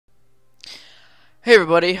Hey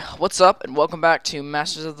everybody, what's up, and welcome back to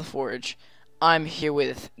Masters of the Forge. I'm here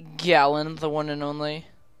with Gallon, the one and only.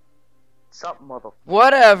 Something mother.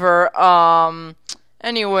 Whatever,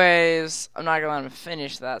 anyways, I'm not gonna let him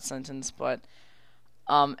finish that sentence, but,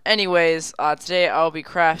 today I'll be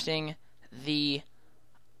crafting the,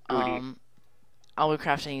 Booty. I'll be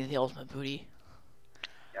crafting the ultimate booty.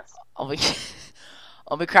 Yes. I'll be,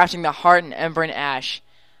 I'll be crafting the heart and Ember and Ash.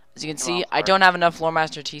 As you can see, I don't have enough Lore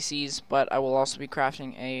Master TCs, but I will also be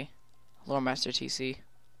crafting a Lore Master TC.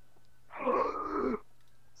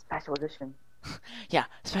 Special edition. Yeah,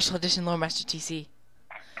 special edition Lore Master TC.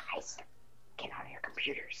 Guys, get on your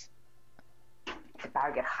computers. It's about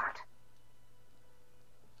to get hot.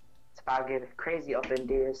 It's about to get crazy up in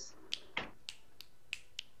this.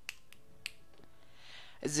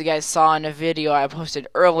 As you guys saw in a video I posted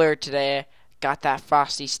earlier today, got that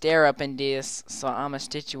frosty stare up in this, so I'ma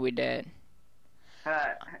stitch you with that.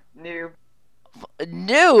 Noob.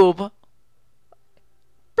 Noob?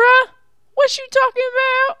 Bruh, what you talking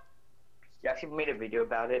about? You actually made a video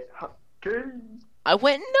about it. I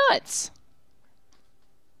went nuts.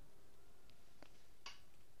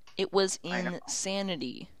 It was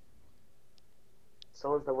insanity.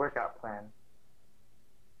 So is the workout plan.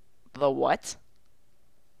 The what?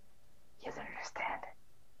 You don't understand.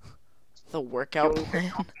 The workout Yo,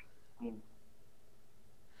 plan?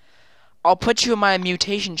 I'll put you in my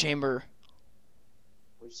mutation chamber.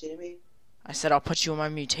 What'd you say to me? I said I'll put you in my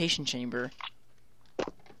mutation chamber.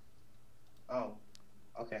 Oh,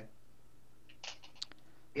 okay.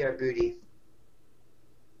 You're a booty.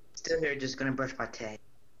 Still here, just gonna brush my teeth.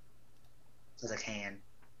 As I can.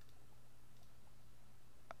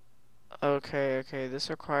 Okay, this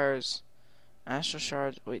requires astral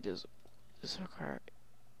shards. Wait, does this require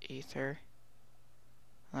ether?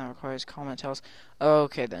 That requires comment tells.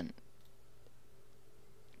 Okay then.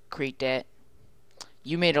 Create that.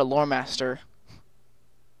 You made a lore master.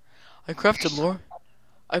 I crafted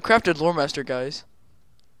lore master, guys.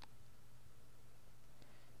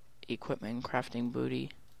 Equipment crafting booty.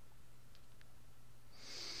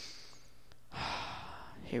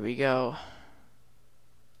 Here we go.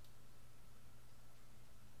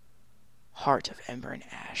 Heart of Ember and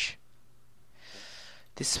Ash.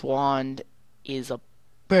 This wand is a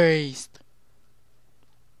beast.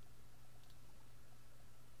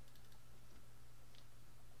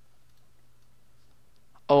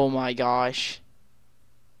 Oh my gosh.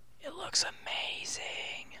 It looks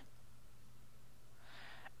amazing.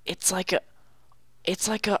 It's like a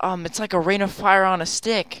rain of fire on a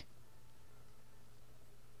stick.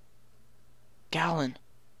 Gallon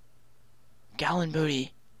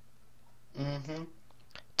booty. Mm-hmm.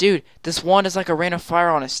 Dude, this wand is like a rain of fire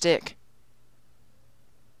on a stick.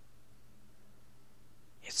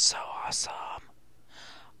 It's so awesome.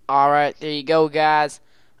 Alright, there you go, guys.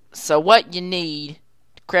 So what you need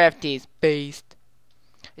to craft this beast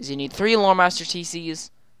is you need 3 Lore Master TCs,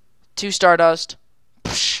 2 Stardust.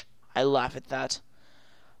 Psh, I laugh at that.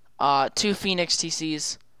 2 Phoenix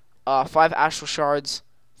TCs, 5 Astral Shards,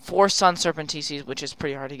 4 Sun Serpent TCs, which is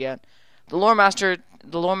pretty hard to get. The Lore Master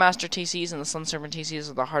TCs and the Sun Serpent TCs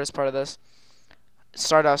are the hardest part of this.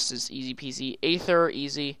 Stardust is easy peasy. Aether,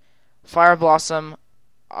 easy. Fire Blossom,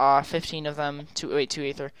 15 of them. 2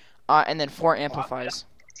 Aether. And then 4 Amplifies.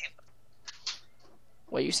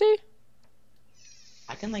 What you see?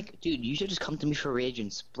 I can dude, you should just come to me for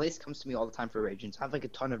reagents. Blaze comes to me all the time for reagents. I have like a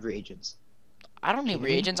ton of reagents. I don't need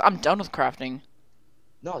reagents. I'm done with crafting.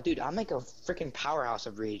 No, dude, I'm like a freaking powerhouse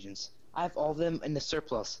of reagents. I have all of them in the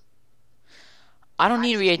surplus. I don't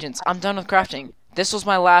need reagents. I'm done with crafting. This was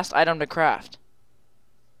my last item to craft.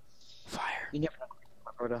 Fire. You never know,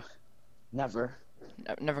 Roberta. Never.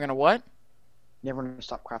 Never gonna what? Never gonna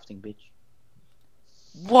stop crafting, bitch.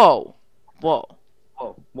 Whoa. Whoa.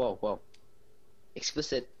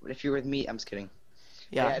 Explicit. If you're with me, I'm just kidding.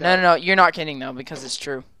 Yeah. No. You're not kidding though, because it's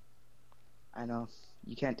true. I know.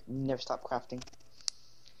 You never stop crafting.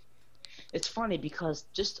 It's funny because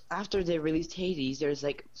just after they released Hades, there's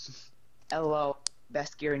like, LOL,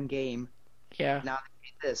 best gear in game. Yeah. Now they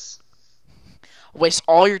made this. Waste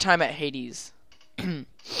all your time at Hades.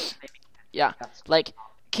 Yeah. Like,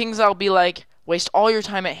 Kings will be like, waste all your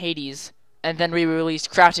time at Hades, and then we released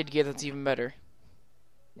crafted gear that's even better.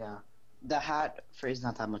 Yeah. The hat is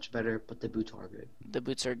not that much better, but the boots are good. The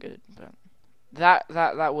boots are good, but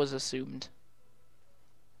that was assumed.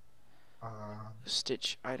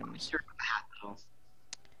 Stitch items.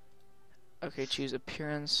 Okay, choose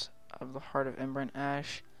appearance of the heart of Ember and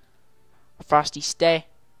Ash. Frosty stay.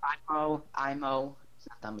 IMO. It's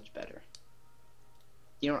not that much better.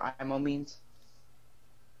 You know what IMO means?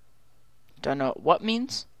 Don't know what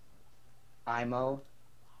means. IMO.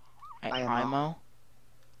 IMO?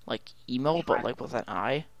 Like emo, but like with an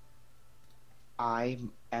I?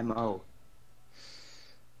 IMO.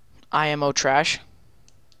 IMO trash?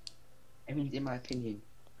 I mean, in my opinion.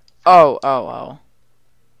 Oh.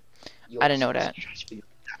 You're I didn't know supposed that. to trash video.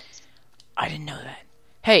 I didn't know that.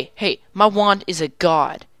 Hey, my wand is a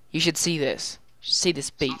god. You should see this. You should see this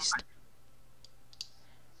beast.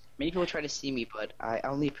 Many people try to see me, but I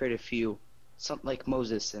only appeared a few. Something like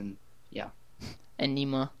Moses and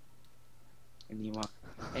Anima. Nima.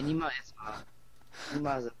 And Nima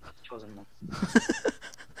is a chosen one.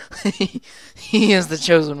 He is the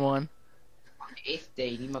chosen one. On the 8th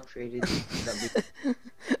day, Nima created the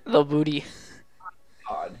The booty.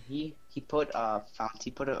 god. He put a fountain.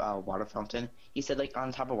 He put a water fountain. He said like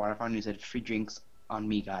on top of water fountain. He said free drinks on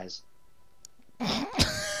me, guys. He's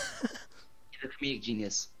a comedic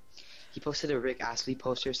genius. He posted a Rick Astley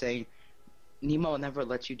poster saying, "Nemo will never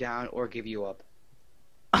let you down or give you up."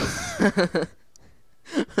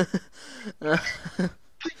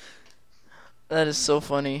 That is so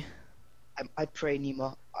funny. I pray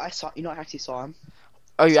Nemo. I actually saw him.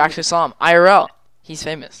 Oh, you actually saw him? IRL. He's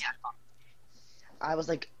famous. Yeah. I was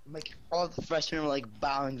like all of the freshmen were like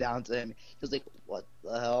bowing down to him. He was like, "What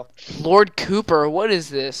the hell?" Lord Cooper, what is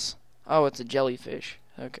this? Oh, it's a jellyfish.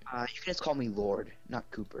 Okay. You can just call me Lord, not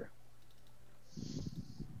Cooper.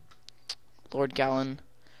 Lord Gallon.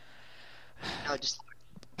 No, just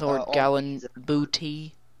Lord all Gallon these,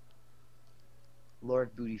 Booty.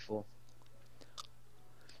 Lord Bootyful.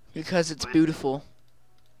 Because it's beautiful.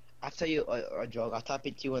 I'll tell you a joke. I'll type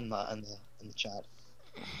it to you in the chat.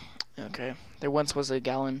 Okay. There once was a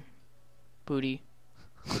Gallon Booty.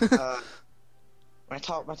 When I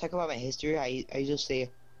talk about my history, I usually say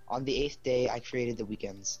on the 8th day I created the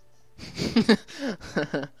weekends.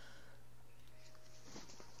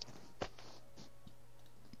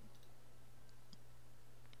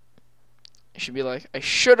 It should be like, I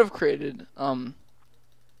should have created,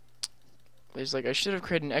 it's like, I should have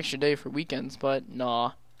created an extra day for weekends, but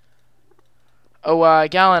nah. Oh,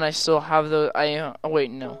 Gallon, I still have the, oh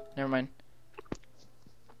wait, no, never mind.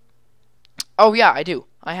 Oh yeah, I do.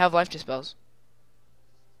 I have life dispels.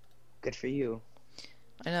 Good for you.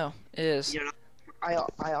 I know, it is. You know,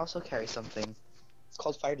 I also carry something. It's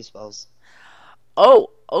called fire dispels.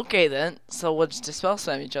 Oh, okay then. So let's dispel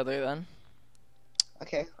spam each other then.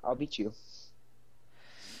 Okay, I'll beat you.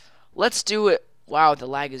 Let's do it. Wow, the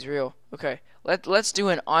lag is real. Okay, let's do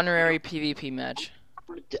an honorary PvP match.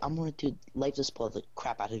 I'm gonna do life dispel the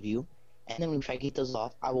crap out of you, and then when I get those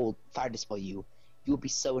off, I will fire dispel you. You'll be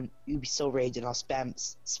so raged, and I'll spam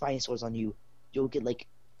spiny swords on you. You'll get like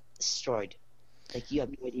destroyed. Like you have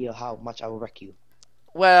no idea how much I will wreck you.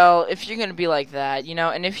 Well, if you're gonna be like that, you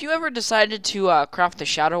know, and if you ever decided to craft the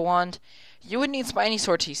Shadow Wand, you would need Spiny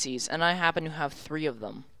Sword TCs, and I happen to have 3 of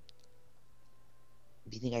them.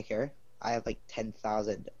 Do you think I care? I have like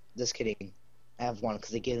 10,000. Just kidding. I have 1 because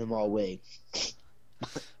they gave them all away.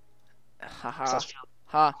 Haha. So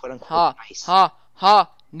Ha. quote unquote Ha. nice.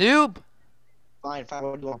 Ha. Noob. Fine,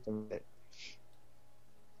 what do you want from it?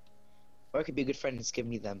 Or I could be a good friend and just give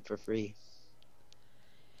me them for free.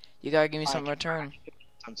 You gotta give me some return.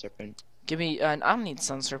 Sun Serpent. Give me, I don't need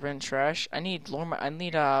Sun Serpent trash. I need I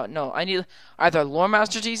need either Lore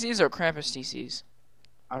Master TCs or Krampus TCs.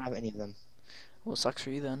 I don't have any of them. Well, sucks for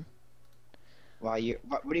you then. Wow, what are you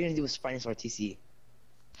gonna do with Spiny Sword TC?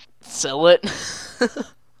 Sell it.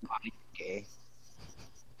 Okay.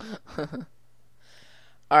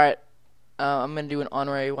 Alright. I'm gonna do an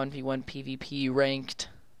honorary 1v1 PvP ranked.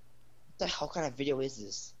 What the hell kind of video is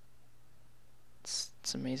this?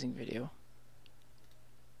 It's an amazing video.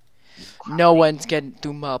 No one's getting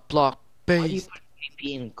through my block Why do you base. put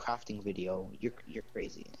PvP in crafting video? You're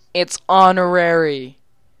crazy. It's honorary.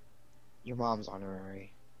 Your mom's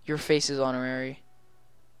honorary. Your face is honorary.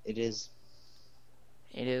 It is.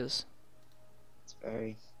 It is. It's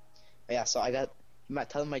very. Oh, yeah, so I'm not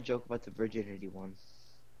telling my joke about the virginity one.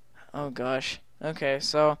 Oh gosh. Okay,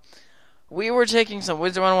 so we were taking some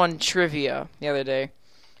Wizard 101 trivia the other day.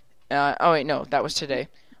 Oh wait, no, that was today.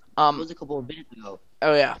 It was a couple of minutes ago.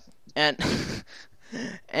 Oh yeah, and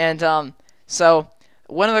so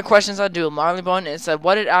one of the questions I do with Marleybone is said,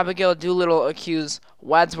 what did Abigail Doolittle accuse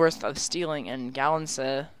Wadsworth of stealing? And Gallon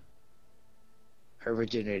said, Her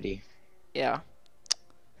virginity. yeah.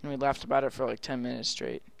 And we laughed about it for like 10 minutes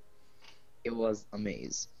straight. It was a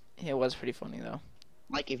maze. It was pretty funny though.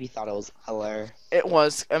 Like if you thought it was hilarious. It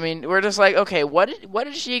was. I mean, we're just like, okay, what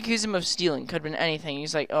did she accuse him of stealing? Could have been anything.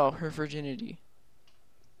 He's like, oh, her virginity.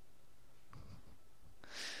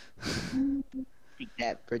 Take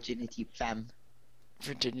that virginity femme.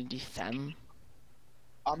 Virginity femme.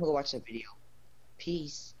 I'm gonna go watch that video.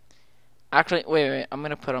 Peace. Actually, wait. I'm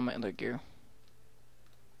gonna put on my other gear.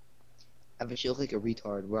 I bet you look like a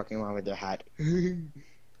retard walking around with their hat.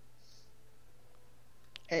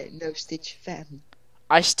 Hey, no Stitch fam.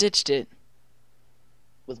 I stitched it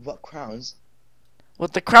With what crowns?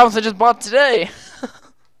 with the crowns I just bought today.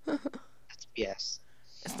 That's BS.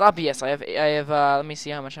 It's not BS. I have. Let me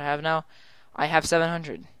see how much I have now. I have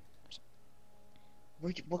 700.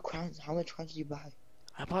 What crowns? How much crowns did you buy?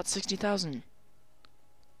 I bought 60,000.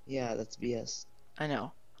 Yeah, that's BS. I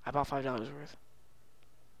know. I bought $5 worth.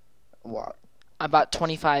 What? I bought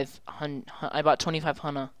 25. I bought 25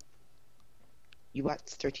 Hunna. You bought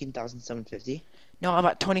 13,750? No, I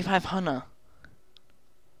bought 25 Hunna.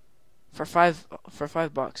 For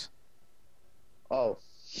 $5. Oh.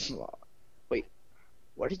 Wait.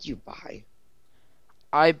 What did you buy?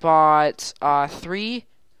 I bought 3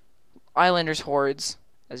 Islanders hordes,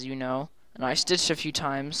 as you know, and I stitched a few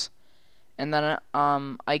times, and then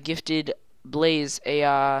I gifted Blaze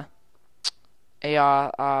a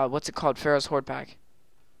what's it called? Pharaoh's horde pack.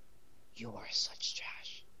 You are such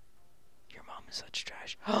trash. Your mom is such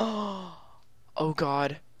trash. Oh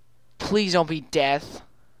God, please don't be death.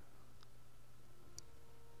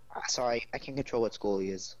 Sorry, I can't control what school he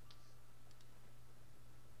is.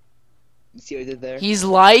 You see what I did there? He's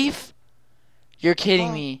life. You're kidding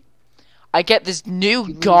Oh. me. I get this new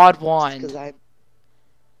You god Because wand,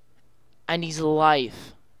 and he's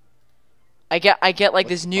life. I get like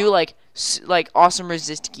this new like awesome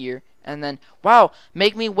resist gear, and then wow,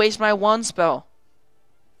 make me waste my one spell.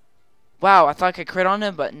 Wow, I thought I could crit on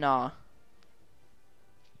him, but nah.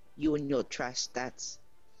 You and your trash stats.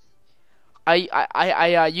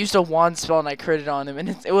 I used a wand spell and I critted on him, and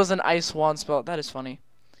it was an ice wand spell. That is funny.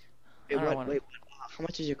 Wait, I don't wanna- how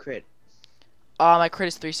much is your crit? My crit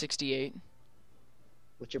is 368.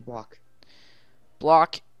 What's your block?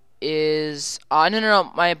 Block is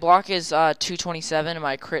no. My block is 227, and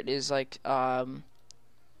my crit is like what's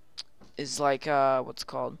it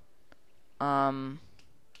called? My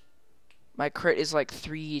crit is like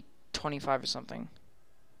 325 or something.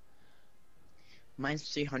 Mine's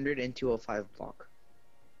 300 and 205 block.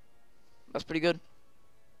 That's pretty good.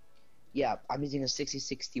 Yeah, I'm using a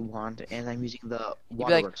 60-60 wand, and I'm using the You'd be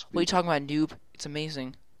like, waterworks. what are you talking about, noob? It's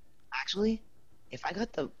amazing. Actually, if I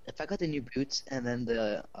got the new boots and then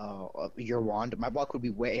the your wand, my block would be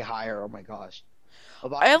way higher. Oh my gosh.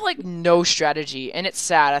 I have like no strategy, and it's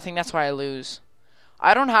sad. I think that's why I lose.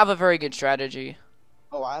 I don't have a very good strategy.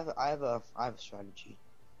 Oh, I have a strategy.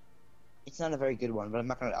 It's not a very good one, but I'm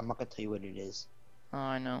not gonna tell you what it is. Oh,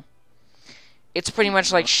 I know. It's pretty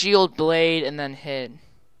much like shield, blade, and then hit,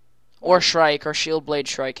 or strike, or shield, blade,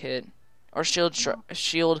 strike, hit, or shield,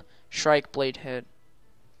 strike, blade, hit.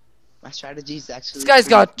 My strategy is actually. This guy's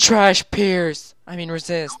got trash pierce. I mean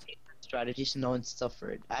resist. strategy, so no one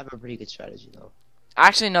suffered. I have a pretty good strategy though.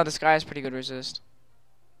 Actually, no. This guy has pretty good resist.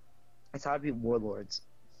 It's how to beat warlords.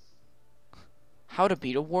 How to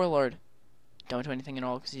beat a warlord? Don't do anything at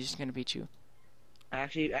all, because he's just gonna beat you. I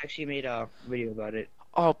actually made a video about it.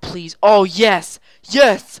 Oh please! Oh yes,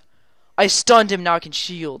 yes! I stunned him. Now I can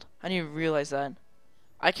shield. I didn't even realize that.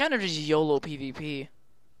 I kind of just YOLO PvP.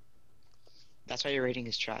 That's why your rating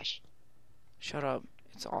is trash. Shut up.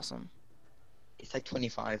 It's awesome. It's like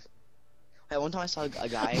 25. Hey, one time I saw a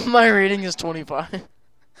guy. My rating is 25.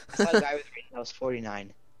 I saw a guy with a rating that was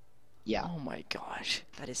 49. Yeah, Oh my gosh,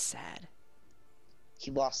 that is sad. he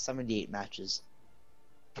lost 78 matches.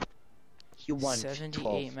 He won 78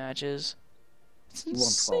 12. matches. It's He won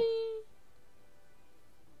 12. insane.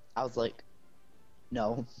 I was like,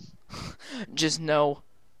 no. Just no.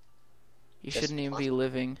 You Just shouldn't even be possible.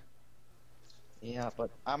 living. Yeah, but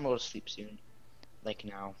I'm gonna sleep soon. Like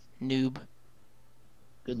now. Noob.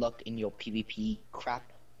 Good luck in your PvP crap.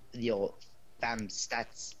 Your fam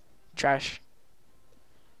stats. Trash.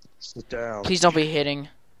 Sit down. Please don't be hitting. Okay,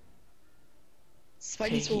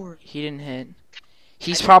 Spidey sword. he didn't hit.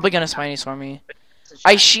 He's probably gonna spiny sword me.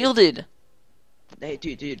 I shielded. Hey,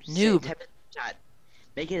 dude. Noob. Type in the chat.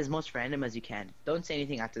 Make it as most random as you can. Don't say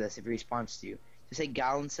anything after this if he responds to you. Just say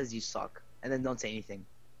Gallon says you suck, and then don't say anything.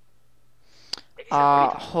 If he says, "What are you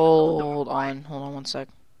talking about?" Hold on one sec.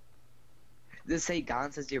 Just say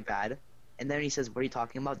Gallon says you're bad, and then he says, "What are you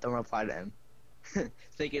talking about?" Don't reply to him.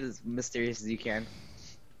 Make it as mysterious as you can.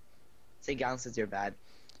 Say Gallon says you're bad.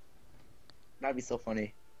 That'd be so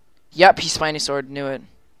funny. Yep, he spiny sword. Knew it.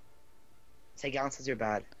 Say Gallon says you're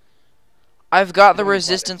bad. I've got the Don't reply to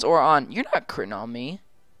resistance or on. You're not critting on me.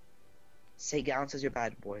 Say Gallon says you're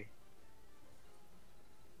bad, boy.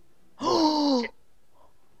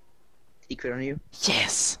 He crit on you?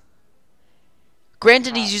 Yes.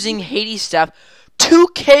 Granted, he's using Hades staff.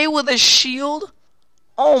 2K with a shield.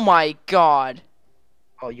 Oh my god.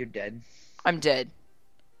 Oh, you're dead. I'm dead.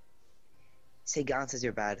 Say Gallon says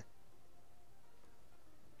you're bad.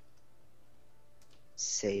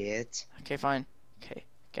 Say it. Okay, fine. Okay.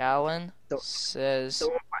 Gallon Don't- says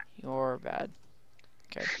don't- you're bad.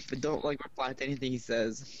 Okay. But don't like reply to anything he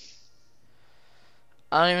says.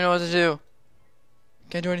 I don't even know what to do.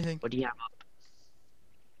 Can't do anything. What do you have up?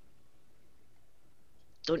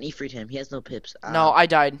 Don't E-freed him. He has no pips. No, I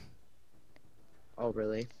died. Oh,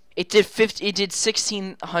 really? It did 50. It did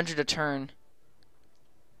 1600 a turn.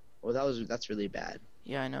 Well, that's really bad.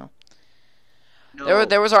 Yeah, I know. No,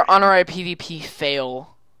 There was our honorary PvP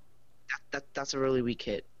fail. that's a really weak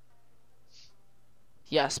hit.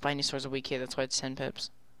 Yeah, Spinosaur's a weak hit. That's why it's 10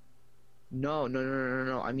 pips. No.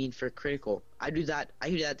 I mean for critical. I do that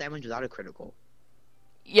damage without a critical.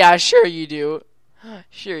 Yeah, sure you do.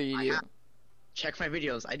 Sure you do. Check my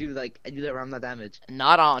videos. I do that around that damage.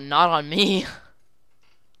 Not on me.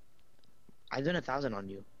 I've done 1,000 on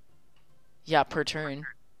you. Yeah, per turn.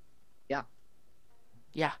 Yeah.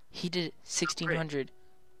 Yeah, he did 1600.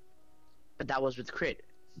 But that was with crit.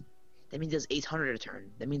 That means it's 800 a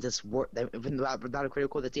turn. That means it's without a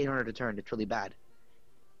critical, that's 800 a turn. It's really bad.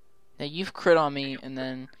 Now you've crit on me, and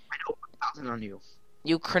then I know 1,000 on you.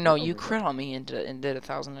 you crit crit on me and did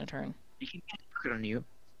 1000 a turn. You can get crit on you.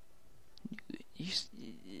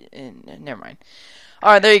 Never mind.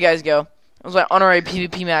 All right, there you guys go. It was my honorary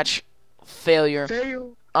PvP match failure.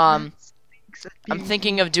 I'm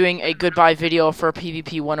thinking of doing a goodbye video for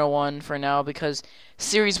PvP 101 for now because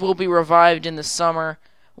series will be revived in the summer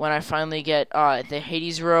when I finally get the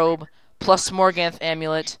Hades robe plus Morganth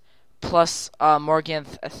amulet plus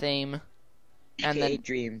Morganth theme, and then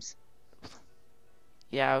dreams.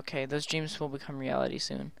 yeah, okay, those dreams will become reality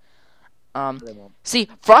soon. They won't. See,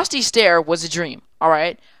 Frosty Stare was a dream. All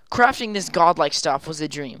right, crafting this godlike stuff was a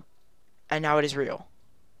dream, and now it is real.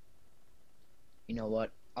 You know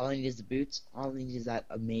what? All I need is the boots. All I need is that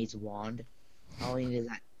amaze wand. All I need is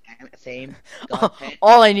that fame. God pet.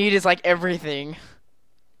 All I need is like everything.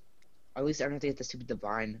 Or at least I don't have to get the stupid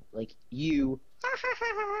divine like you.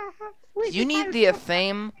 You need the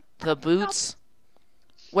Athame, the boots.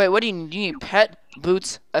 Wait, what do you need? You need pet,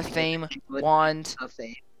 boots, Athame, wand,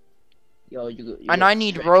 Fame. Yo, you and I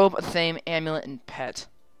need robe, Athame, amulet, and pet.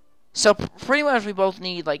 So pretty much we both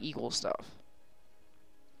need like equal stuff.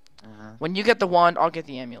 When you get the wand, I'll get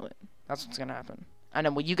the amulet. That's what's gonna happen. And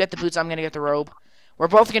then when you get the boots, I'm gonna get the robe. We're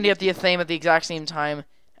both gonna get the Athame at the exact same time,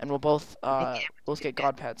 and we'll both get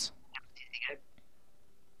god pets.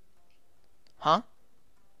 Huh?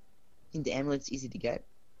 I think the amulet's easy to get.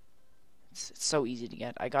 It's so easy to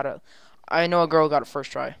get. I know a girl got it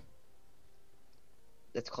first try.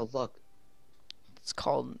 That's called luck. It's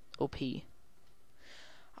called OP.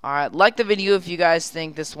 Alright, like the video if you guys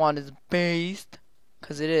think this wand is based.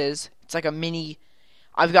 Because it is. It's like a mini...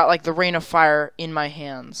 I've got like the Rain of Fire in my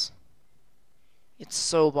hands. It's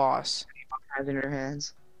so boss. Hands in your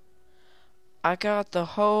hands. I got the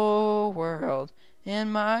whole world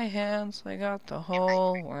in my hands. I got the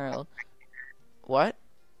whole world. What?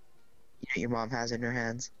 You know your mom has in her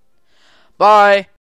hands. Bye!